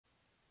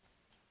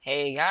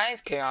Hey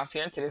guys, Chaos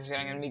here. In today's video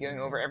I'm going to be going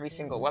over every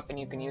single weapon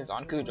you can use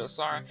on Kujou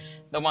Sara,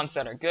 the ones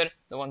that are good,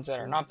 the ones that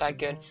are not that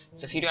good.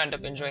 So if you do end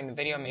up enjoying the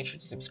video, make sure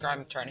to subscribe.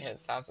 I'm trying to hit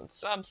 1,000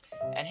 subs.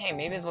 And hey,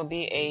 maybe there'll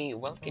be a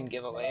Welkin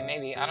giveaway,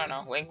 maybe. I don't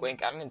know. Wink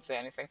wink, I didn't say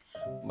anything.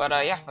 But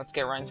yeah, let's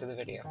get right into the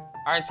video.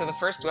 Alright, so the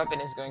first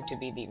weapon is going to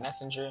be the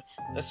Messenger.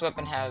 This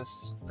weapon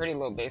has pretty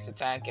low base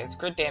attack, it's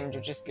crit damage,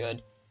 which is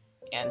good,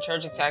 and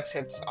charge attacks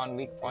hits on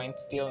weak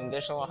points, deal an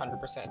additional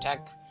 100%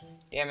 attack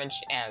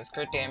damage, as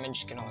crit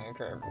damage can only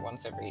occur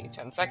once every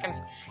 10 seconds.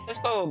 This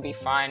bow will be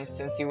fine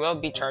since you will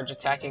be charge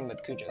attacking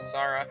with Kujou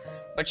Sara,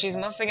 but she's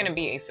mostly going to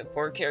be a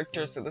support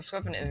character, so this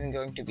weapon isn't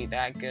going to be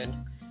that good.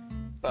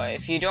 But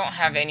if you don't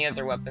have any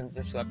other weapons,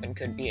 this weapon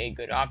could be a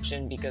good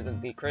option because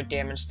of the crit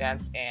damage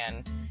stats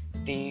and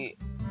the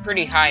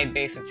pretty high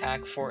base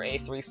attack for a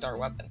 3-star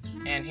weapon.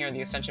 And here are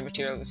the essential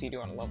materials if you do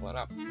want to level it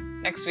up.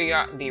 Next we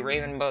got the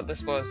Raven bow.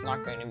 This bow is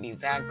not going to be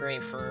that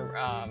great for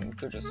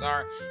Kujou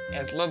Sara. It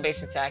has low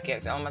base attack, it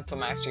has elemental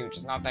mastery, which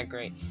is not that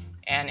great,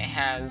 and it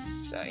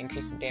has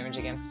increased damage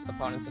against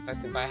opponents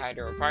affected by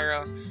Hydro or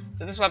Pyro.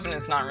 So this weapon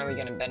is not really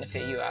going to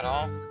benefit you at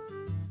all.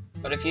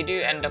 But if you do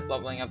end up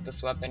leveling up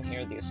this weapon,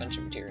 here are the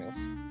essential materials.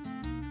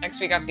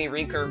 Next we got the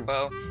Recurve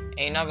bow,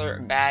 another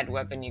bad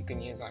weapon you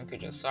can use on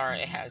Kujou Sara.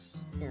 It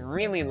has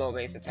really low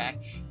base attack,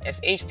 it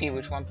has HP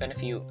which won't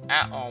benefit you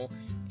at all,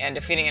 and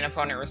defeating an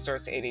opponent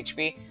restores to 8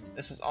 HP.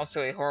 This is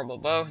also a horrible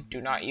bow,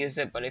 do not use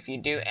it, but if you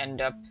do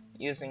end up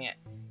using it,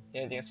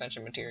 here are the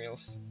essential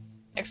materials.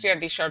 Next we have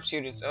the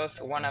Sharpshooter's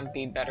Oath, one of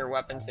the better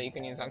weapons that you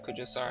can use on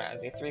Kujou Sara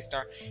as a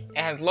 3-star.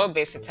 It has low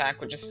base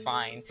attack, which is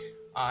fine.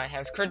 It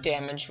has crit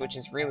damage, which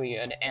is really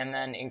good, and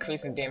then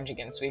increases damage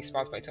against weak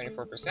spots by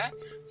 24%.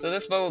 So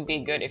this bow will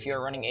be good if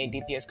you're running a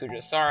DPS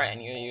Kujou Sara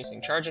and you're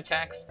using charge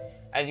attacks.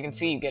 As you can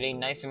see, you get a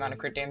nice amount of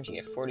crit damage, you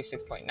get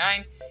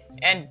 46.9,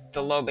 and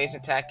the low base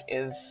attack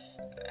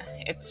it's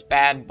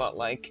bad, but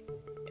like,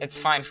 it's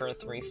fine for a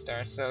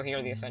 3-star, so here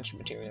are the essential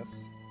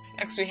materials.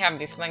 Next we have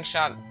the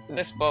Slingshot.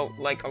 This bow,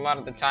 like a lot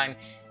of the time,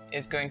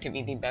 is going to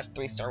be the best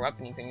 3-star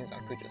weapon you can use on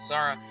Kujou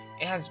Sara.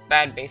 It has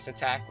bad base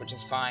attack, which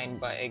is fine,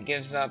 but it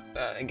gives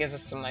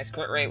us some nice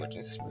crit rate, which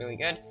is really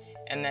good.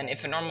 And then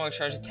if a normal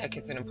charge attack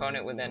hits an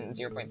opponent within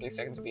 0.3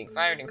 seconds of being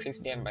fired,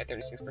 increases damage by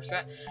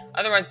 36%.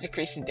 Otherwise,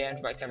 decreases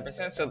damage by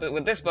 10%. So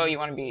with this bow, you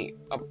want to be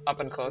up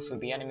and close with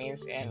the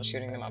enemies and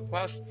shooting them up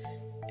close.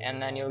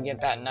 And then you'll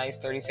get that nice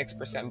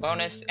 36%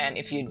 bonus. And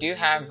if you do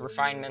have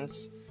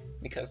refinements,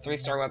 because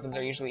 3-star weapons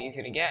are usually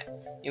easy to get,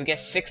 you'll get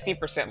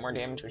 60% more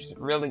damage, which is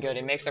really good.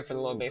 It makes up for the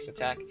low base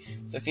attack.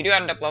 So if you do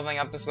end up leveling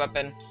up this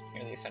weapon,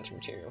 here are the essential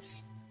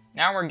materials.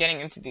 Now we're getting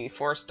into the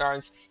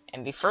 4-stars,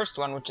 and the first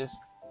one, which is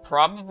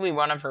probably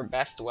one of her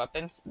best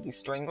weapons, the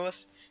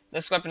Stringless.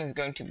 This weapon is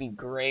going to be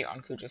great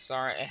on Kujou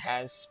Sara. It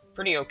has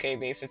pretty okay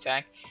base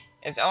attack.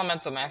 It has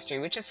elemental mastery,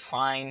 which is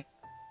fine,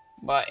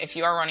 but if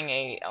you are running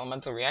a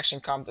elemental reaction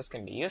comp, this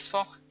can be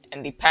useful.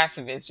 And the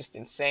passive is just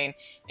insane.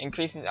 It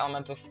increases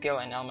elemental skill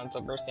and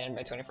elemental burst damage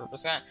by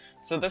 24%.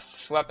 So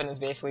this weapon is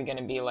basically going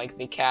to be like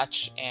the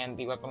catch and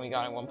the weapon we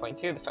got in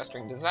 1.2, the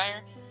Festering Desire.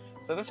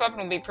 So this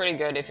weapon will be pretty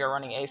good if you're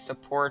running a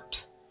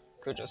support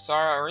Kujou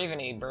Sara or even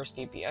a burst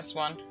DPS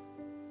one.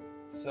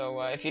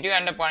 So if you do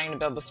end up wanting to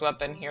build this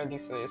weapon, here are the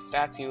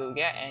stats you will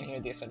get, and here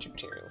are the essential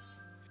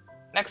materials.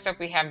 Next up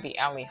we have the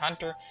Alley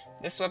Hunter.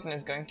 This weapon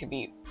is going to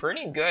be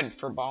pretty good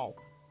for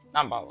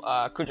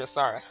Kujou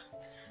Sara.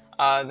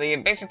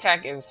 The base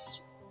attack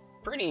is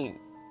pretty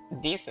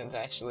decent,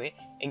 actually.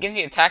 It gives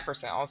you attack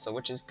percent also,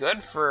 which is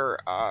good for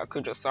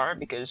Kujou Sara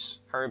because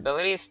her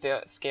abilities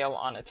still scale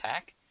on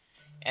attack.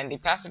 And the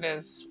passive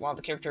is, while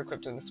the character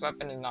equipped with this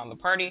weapon is not in the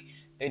party,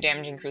 their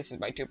damage increases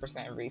by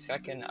 2% every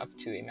second, up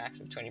to a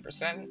max of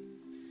 20%.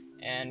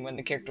 And when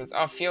the character is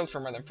off-field for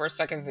more than 4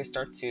 seconds, they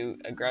start to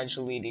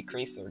gradually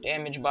decrease their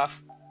damage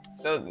buff.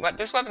 So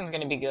this weapon is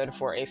going to be good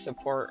for a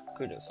support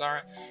Kujou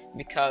Sara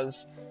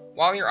because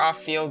while you're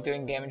off-field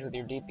doing damage with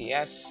your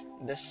DPS,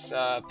 this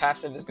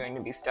passive is going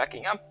to be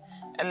stacking up,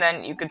 and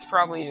then you could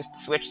probably just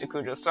switch to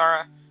Kujou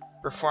Sara,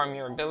 perform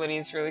your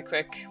abilities really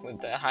quick with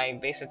the high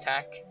base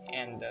attack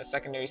and the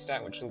secondary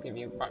stat, which will give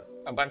you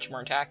a bunch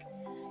more attack.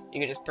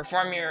 You could just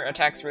perform your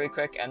attacks really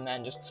quick and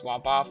then just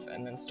swap off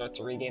and then start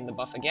to regain the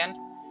buff again.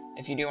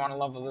 If you do want to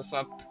level this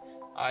up,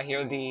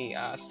 here are the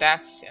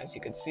stats. As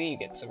you can see, you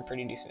get some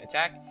pretty decent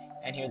attack,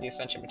 and here are the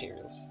essential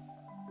materials.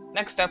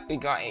 Next up, we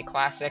got a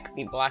classic,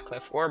 the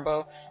Blackcliff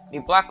Orbow. The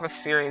Blackcliff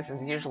series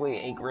is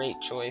usually a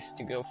great choice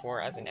to go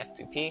for as an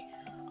F2P.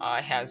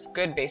 It has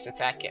good base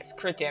attack, it has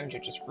crit damage,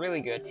 which is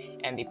really good,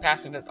 and the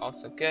passive is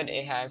also good.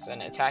 It has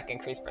an attack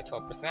increased by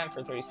 12%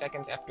 for 30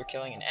 seconds after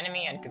killing an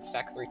enemy and can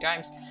stack 3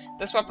 times.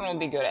 This weapon will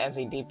be good as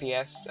a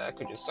DPS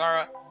Kujou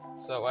Sara.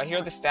 So here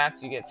are the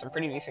stats. You get some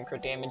pretty decent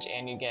crit damage,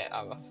 and you get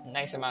a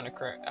nice amount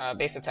of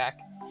base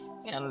attack.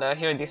 And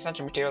here are the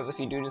essential materials if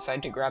you do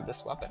decide to grab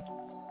this weapon.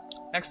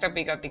 Next up,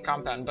 we got the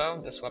Compound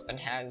Bow. This weapon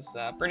has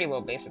pretty low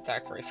base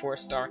attack for a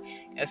 4-star.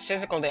 It has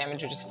physical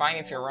damage, which is fine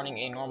if you're running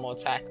a normal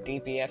attack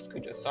DPS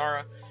Kujou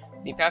Sara.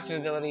 The passive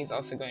ability is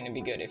also going to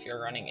be good if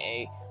you're running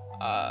a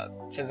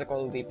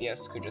physical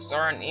DPS Kujou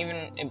Sara, and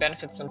even it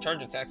benefits some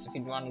charge attacks if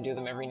you want to do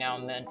them every now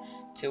and then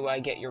to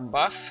get your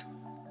buff.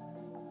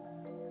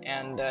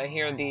 And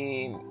here are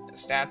the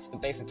stats. The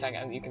base attack,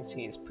 as you can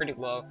see, is pretty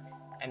low,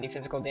 and the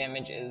physical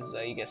damage is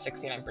you get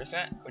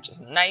 69%, which is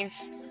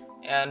nice.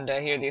 And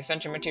here are the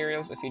essential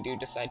materials if you do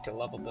decide to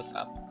level this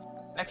up.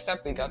 Next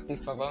up, we got the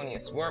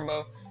Favonius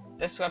Warbow.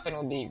 This weapon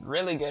will be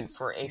really good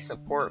for a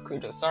support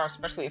Kujou Sara,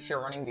 especially if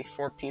you're running the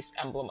 4-piece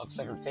Emblem of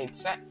Severed Fate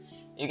set.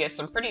 You get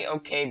some pretty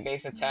okay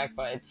base attack,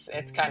 but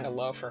it's kind of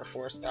low for a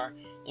 4-star.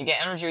 You get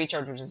energy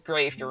recharge, which is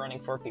great if you're running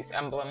 4-piece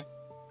Emblem.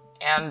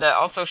 And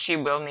also she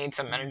will need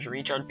some energy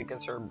recharge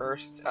because her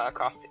burst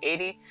costs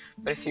 80.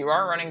 But if you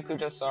are running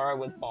Kujou Sara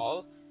with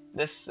Ball,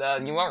 this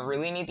you won't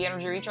really need the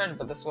energy recharge,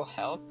 but this will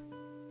help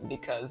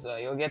because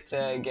you'll get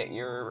to get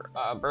your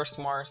burst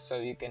more, so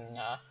you can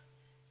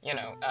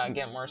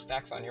get more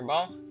stacks on your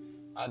Ball.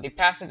 The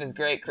passive is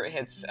great. Crit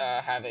hits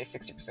have a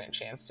 60%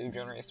 chance to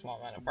generate a small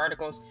amount of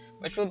particles,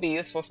 which will be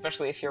useful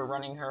especially if you're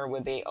running her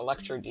with a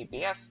Electro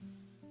DPS.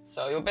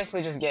 So you'll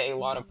basically just get a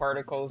lot of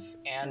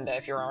particles, and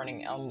if you're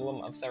running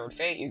Emblem of Severed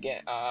Fate, you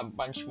get a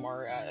bunch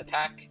more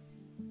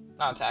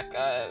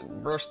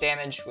burst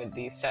damage with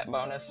the set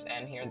bonus.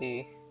 And here are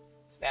the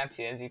stats.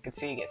 As you can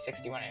see, you get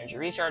 61 energy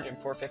recharge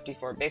and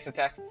 454 base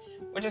attack,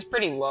 which is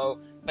pretty low,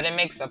 but it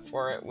makes up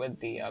for it with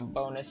the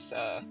bonus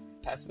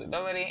passive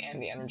ability and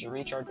the energy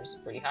recharge, which is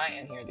pretty high.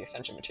 And here are the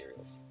essential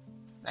materials.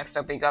 Next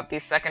up, we got the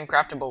second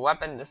craftable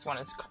weapon. This one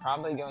is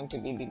probably going to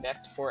be the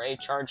best for a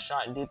charge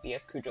shot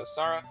DPS Kujou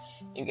Sara.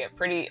 You get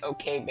pretty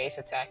okay base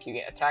attack, you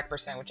get attack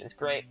percent, which is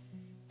great,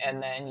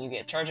 and then you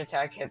get charge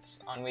attack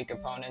hits on weak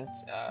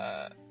opponents.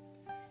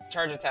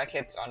 Charge attack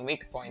hits on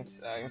weak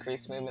points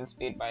increase movement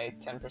speed by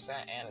 10%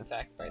 and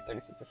attack by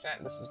 36%.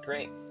 This is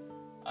great.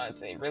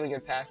 It's a really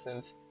good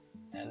passive.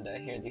 And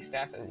here are the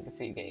stats. As you can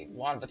see, you get a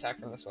lot of attack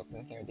from this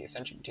weapon. Here are the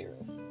essential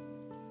materials.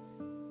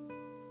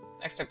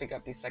 Next up, we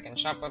got the second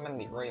shop weapon,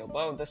 the Royal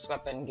Bow. This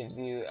weapon gives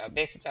you a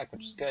base attack,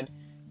 which is good.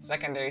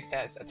 Secondary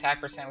stats,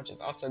 attack percent, which is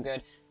also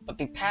good. But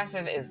the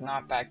passive is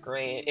not that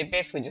great. It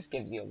basically just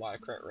gives you a lot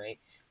of crit rate,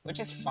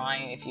 which is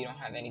fine if you don't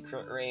have any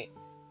crit rate.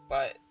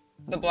 But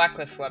the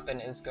Blackcliff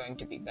weapon is going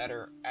to be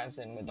better, as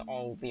in with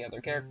all the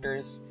other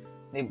characters.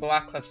 The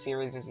Blackcliff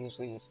series is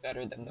usually just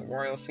better than the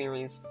Royal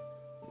series.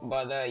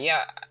 But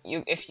yeah,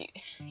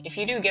 if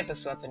you do get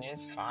this weapon, it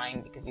is fine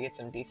because you get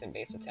some decent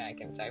base attack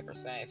and attack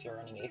percent if you're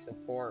running a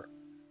support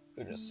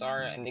Kujou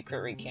Sara, and the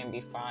crit rate can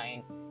be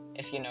fine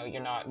if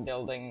you're not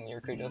building your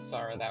Kujou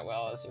Sara that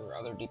well as your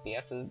other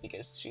DPSs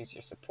because she's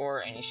your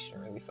support and you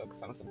shouldn't really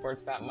focus on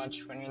supports that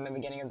much when you're in the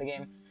beginning of the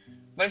game.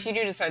 But if you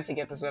do decide to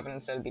get this weapon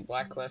instead of the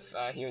Blackcliff,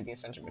 here are the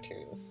essential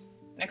materials.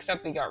 Next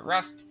up, we got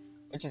Rust,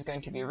 which is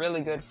going to be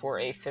really good for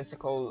a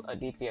physical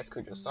DPS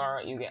Kujou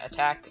Sara. You get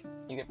attack,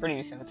 you get pretty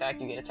decent attack,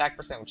 you get attack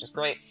percent, which is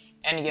great,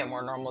 and you get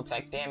more normal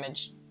attack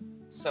damage.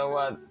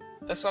 So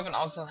this weapon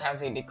also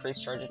has a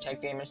decreased charge attack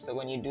damage, so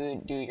when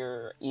you do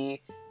your E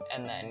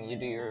and then you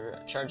do your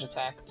charge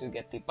attack to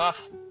get the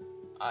buff,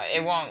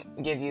 it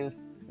won't give you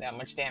that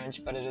much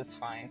damage, but it is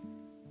fine,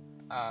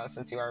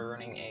 since you are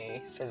running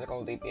a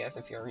physical DPS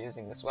if you're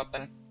using this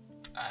weapon.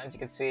 As you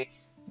can see,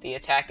 the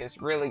attack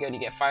is really good. You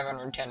get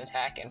 510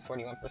 attack and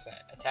 41%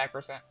 attack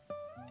percent.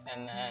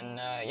 And then,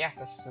 yeah,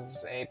 this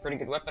is a pretty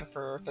good weapon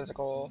for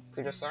physical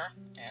Kujou Sara.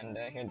 And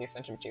here are the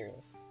essential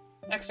materials.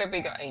 Next up, we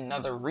got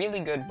another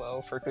really good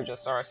bow for Kujou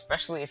Sara,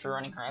 especially if you're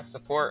running her as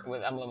support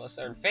with Emblem of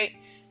Severed Fate.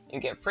 You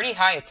get pretty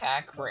high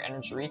attack for an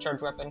energy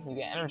recharge weapon. You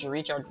get energy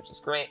recharge, which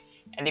is great.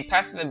 And the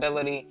passive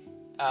ability,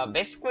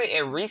 basically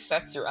it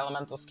resets your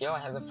elemental skill. It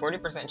has a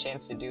 40%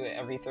 chance to do it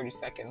every 30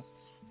 seconds.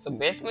 So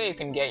basically you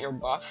can get your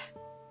buff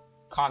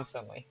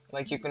constantly.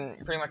 Like, you can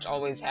pretty much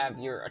always have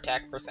your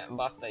attack percent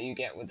buff that you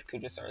get with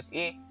Kujou Sara's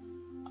E.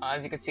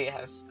 As you can see, it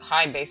has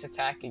high base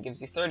attack. It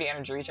gives you 30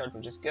 energy recharge,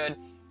 which is good.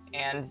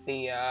 And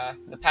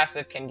the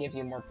passive can give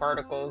you more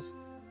particles.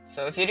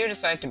 So if you do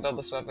decide to build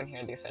this weapon, here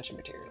are the essential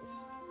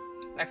materials.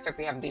 Next up,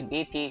 we have the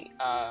BP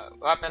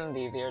weapon,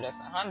 the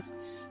Viridescent Hunt.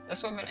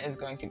 This weapon is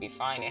going to be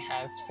fine. It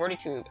has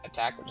 42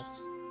 attack, which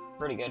is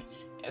pretty good.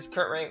 It has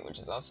crit rate, which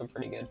is also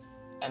pretty good.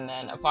 And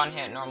then upon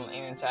hit, normal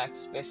aim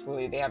attacks,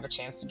 basically they have a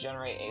chance to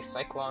generate a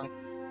Cyclone,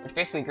 which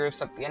basically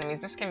groups up the enemies.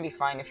 This can be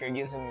fine if you're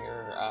using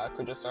your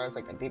Kujou Sara as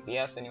like a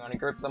DPS and you want to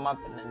group them up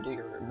and then do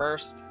your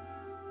burst.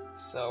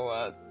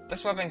 So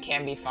this weapon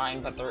can be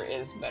fine, but there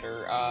is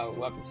better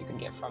weapons you can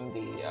get from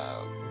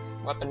the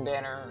weapon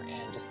banner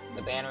and just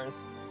the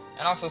banners,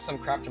 and also some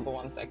craftable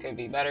ones that could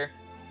be better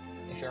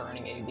if you're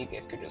running a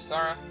DPS Kujou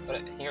Sara.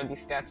 But here are the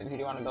stats if you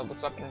do want to build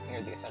this weapon. Here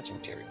are the essential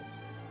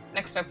materials.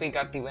 Next up, we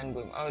got the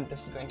Windbloom Ode.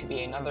 This is going to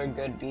be another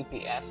good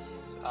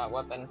DPS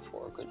weapon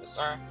for Kujou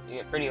Sara. You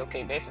get pretty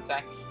okay base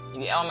attack.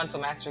 You get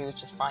Elemental Mastery,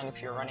 which is fine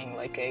if you're running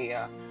like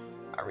a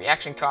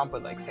reaction comp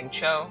with like Xing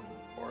Cho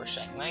or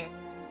Shang Ling.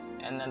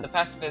 And then the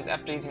passive is,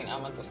 after using an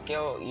elemental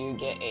skill, you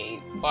get a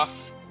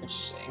buff,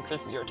 which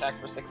increases your attack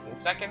for 16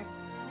 seconds,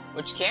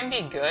 which can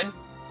be good.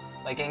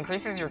 Like, it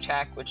increases your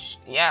attack, which,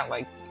 yeah,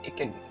 like, it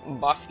could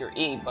buff your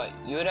E, but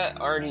you would have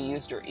already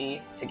used your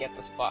E to get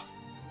this buff.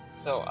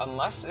 So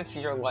unless if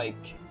you're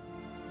like,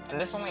 and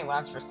this only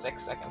lasts for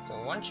 6 seconds,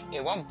 so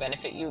it won't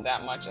benefit you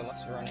that much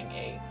unless you're running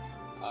a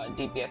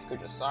DPS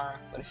Kujou Sara.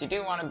 But if you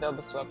do want to build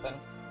this weapon,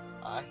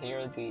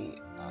 here are the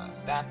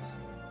stats,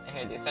 and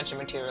here are the essential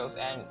materials,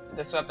 and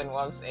this weapon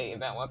was a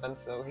event weapon,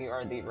 so here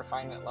are the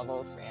refinement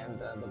levels and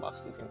the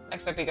buffs you can.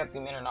 Next up, we got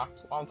the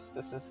Minor-Knocked Waltz.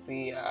 This is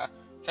the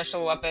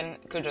official weapon.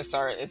 Kujou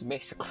Sara is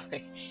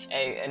basically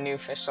a new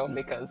official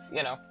because,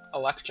 you know,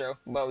 Electro,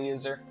 bow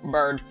user,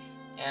 bird,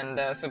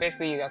 and so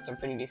basically you got some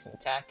pretty decent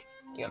attack.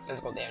 You got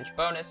physical damage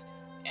bonus,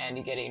 and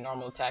you get a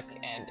normal attack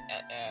and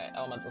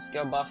elemental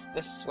skill buff.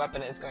 This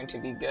weapon is going to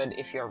be good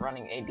if you're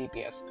running a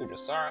DPS Kujou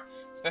Sara,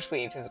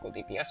 especially a physical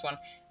DPS one,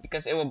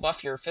 because it will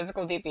buff your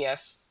physical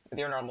DPS with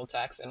your normal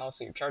attacks and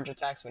also your charge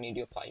attacks when you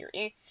do apply your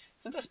E.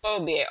 So this bow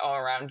will be an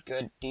all-around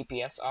good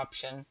DPS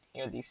option.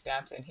 Here are the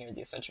stats, and here are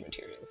the essential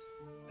materials.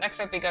 Next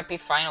up, we got the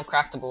final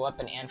craftable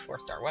weapon and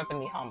 4-star weapon,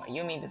 the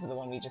Hamayumi. This is the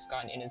one we just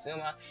got in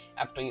Inazuma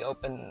after you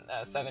open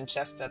 7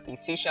 chests at the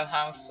Seashell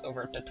House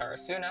over at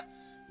Tatarasuna.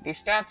 The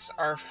stats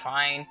are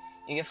fine.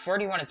 You get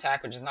 41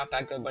 attack, which is not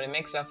that good, but it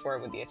makes up for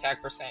it with the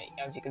attack percent.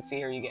 As you can see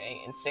here, you get an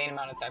insane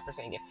amount of attack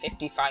percent. You get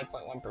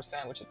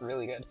 55.1%, which is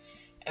really good.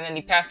 And then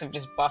the passive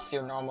just buffs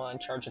your normal and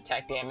charge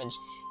attack damage.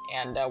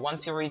 And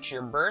once you reach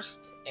your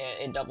burst,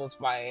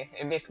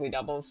 it basically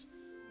doubles.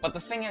 But the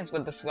thing is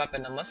with this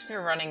weapon, unless if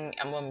you're running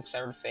Emblem of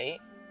Severed Fate,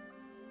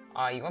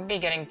 you won't be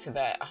getting to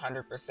that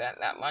 100%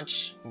 that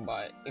much.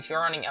 But if you're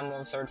running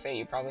Emblem of Severed Fate,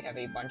 you probably have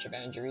a bunch of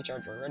energy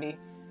recharge already,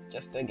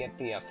 just to get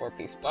the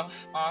 4-piece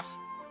buff off.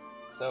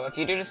 So if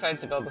you do decide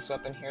to build this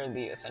weapon, here are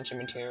the essential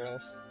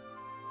materials.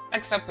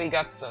 Next up, we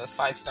got the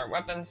 5-star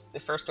weapons. The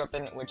first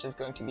weapon, which is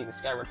going to be the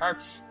Skyward Harp.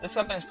 This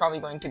weapon is probably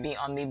going to be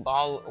on the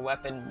Ball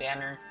weapon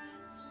banner.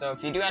 So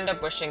if you do end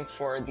up wishing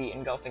for the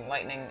Engulfing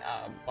Lightning,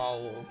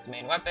 Ball's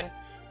main weapon,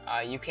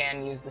 you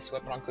can use this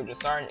weapon on Kujou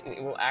Sara.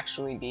 It will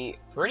actually be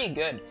pretty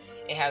good.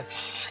 It has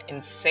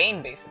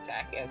insane base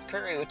attack, it has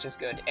crit rate, which is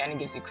good, and it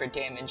gives you crit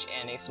damage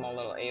and a small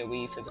little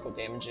AoE physical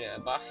damage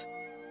buff.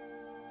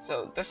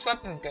 So this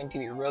weapon is going to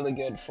be really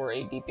good for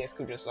a DPS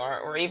Kujou Sara,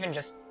 or even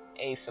just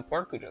a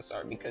support Kujou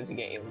Sara, because you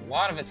get a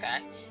lot of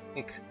attack,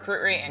 you get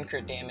crit rate and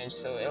crit damage,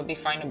 so it'll be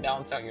fine to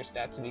balance out your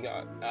stats if you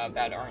got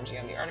bad RNG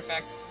on the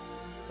artifact.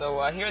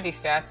 So here are the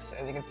stats.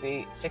 As you can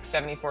see,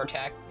 674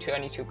 attack,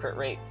 292 crit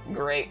rate,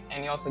 great,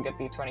 and you also get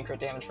the 20 crit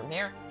damage from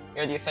here.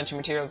 Here are the essential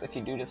materials if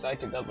you do decide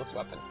to build this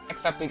weapon.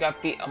 Next up, we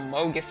got the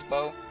Amogus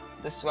Bow.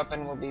 This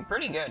weapon will be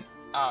pretty good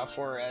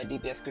for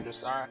DPS Kujou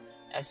Sara,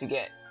 as you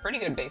get pretty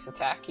good base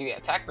attack, you get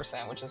attack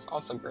percent, which is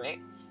also great,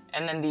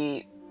 and then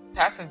the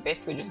passive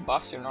basically just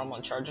buffs your normal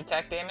and charge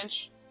attack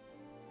damage,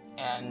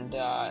 and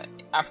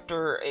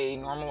after a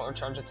normal or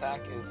charge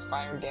attack is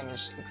fired,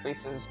 damage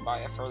increases by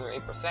a further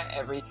 8%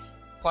 every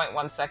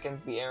 0.1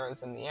 seconds the arrow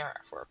is in the air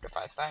for up to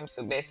 5 times,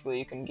 so basically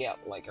you can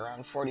get like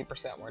around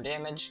 40% more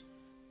damage.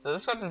 So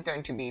this weapon is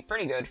going to be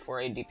pretty good for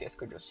a DPS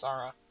Kujou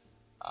Sara.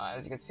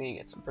 As you can see, you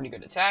get some pretty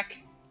good attack,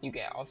 you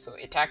get also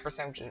attack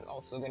percent, which is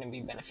also going to be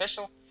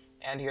beneficial,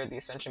 and here are the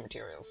essential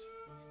materials.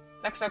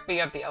 Next up, we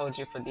got the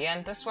Elegy for the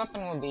End. This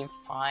weapon will be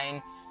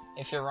fine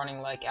if you're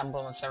running like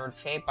Emblem of Severed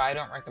Fate, but I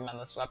don't recommend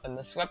this weapon.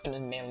 This weapon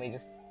is mainly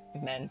just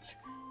meant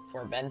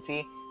for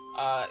Venti.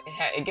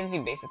 It gives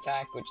you base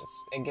attack,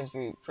 it gives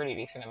you pretty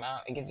decent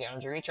amount. It gives you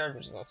energy recharge,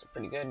 which is also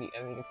pretty good.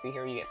 As you can see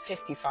here, you get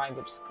 55,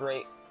 which is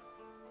great.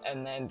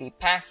 And then the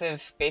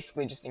passive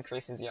basically just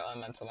increases your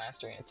elemental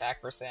mastery and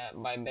attack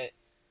percent by a bit.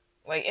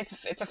 Like,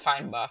 it's a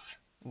fine buff,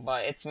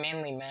 but it's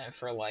mainly meant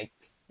for like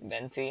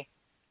Venti.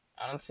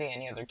 I don't see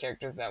any other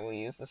characters that will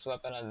use this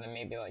weapon other than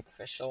maybe like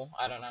Fischl.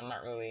 I don't know, I'm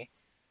not really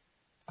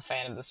a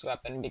fan of this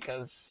weapon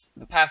because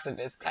the passive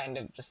is kind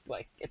of just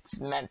like,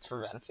 it's meant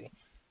for Venti.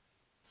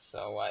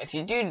 So if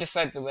you do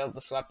decide to wield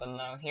this weapon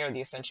though, here are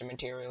the essential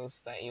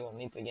materials that you will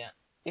need to get.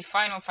 The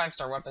final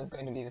 5-star weapon is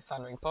going to be the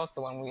Thundering Pulse,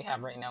 the one we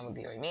have right now with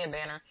the Oimiya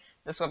banner.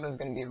 This weapon is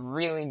going to be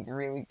really,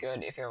 really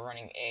good if you're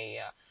running a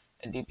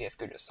DPS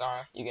Kujou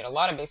Sara. You get a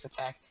lot of base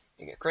attack,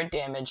 you get crit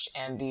damage,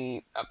 and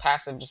the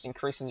passive just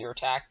increases your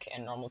attack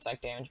and normal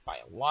attack damage by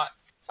a lot.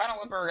 The final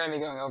weapon we're going to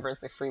be going over is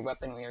the free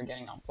weapon we are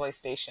getting on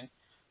PlayStation.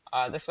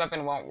 This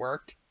weapon won't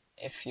work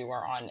if you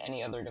are on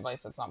any other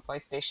device that's not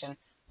PlayStation.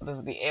 But this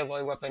is the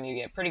Aloy weapon. You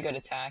get pretty good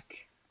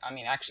attack. I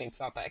mean, actually,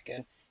 it's not that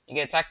good. You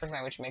get attack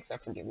percent, which makes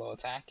up for the low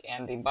attack,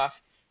 and the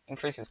buff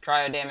increases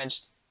cryo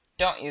damage.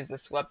 Don't use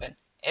this weapon.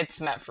 It's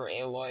meant for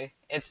Aloy.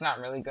 It's not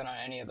really good on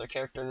any other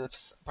character,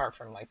 apart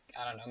from, like,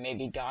 I don't know,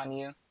 maybe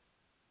Ganyu.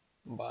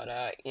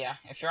 But, yeah,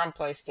 if you're on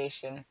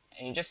PlayStation,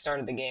 and you just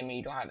started the game, and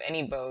you don't have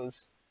any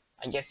bows,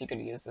 I guess you could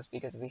use this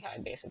because of the high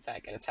base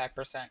attack and attack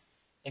percent.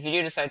 If you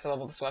do decide to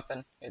level this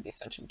weapon, here are the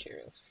essential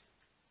materials.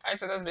 Alright,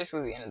 so that's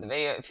basically the end of the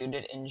video. If you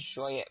did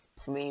enjoy it,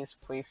 please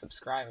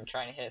subscribe. I'm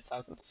trying to hit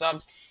 1,000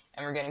 subs,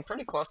 and we're getting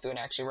pretty close to it,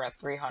 actually. We're at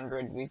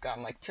 300. We've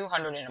gotten like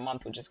 200 in a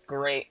month, which is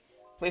great.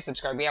 Please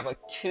subscribe. We have like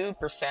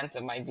 2%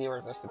 of my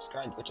viewers are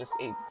subscribed, which is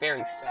a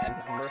very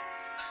sad number.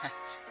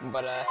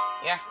 But,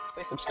 yeah,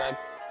 please subscribe.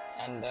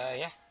 And,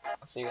 yeah,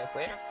 I'll see you guys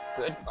later.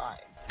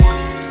 Goodbye.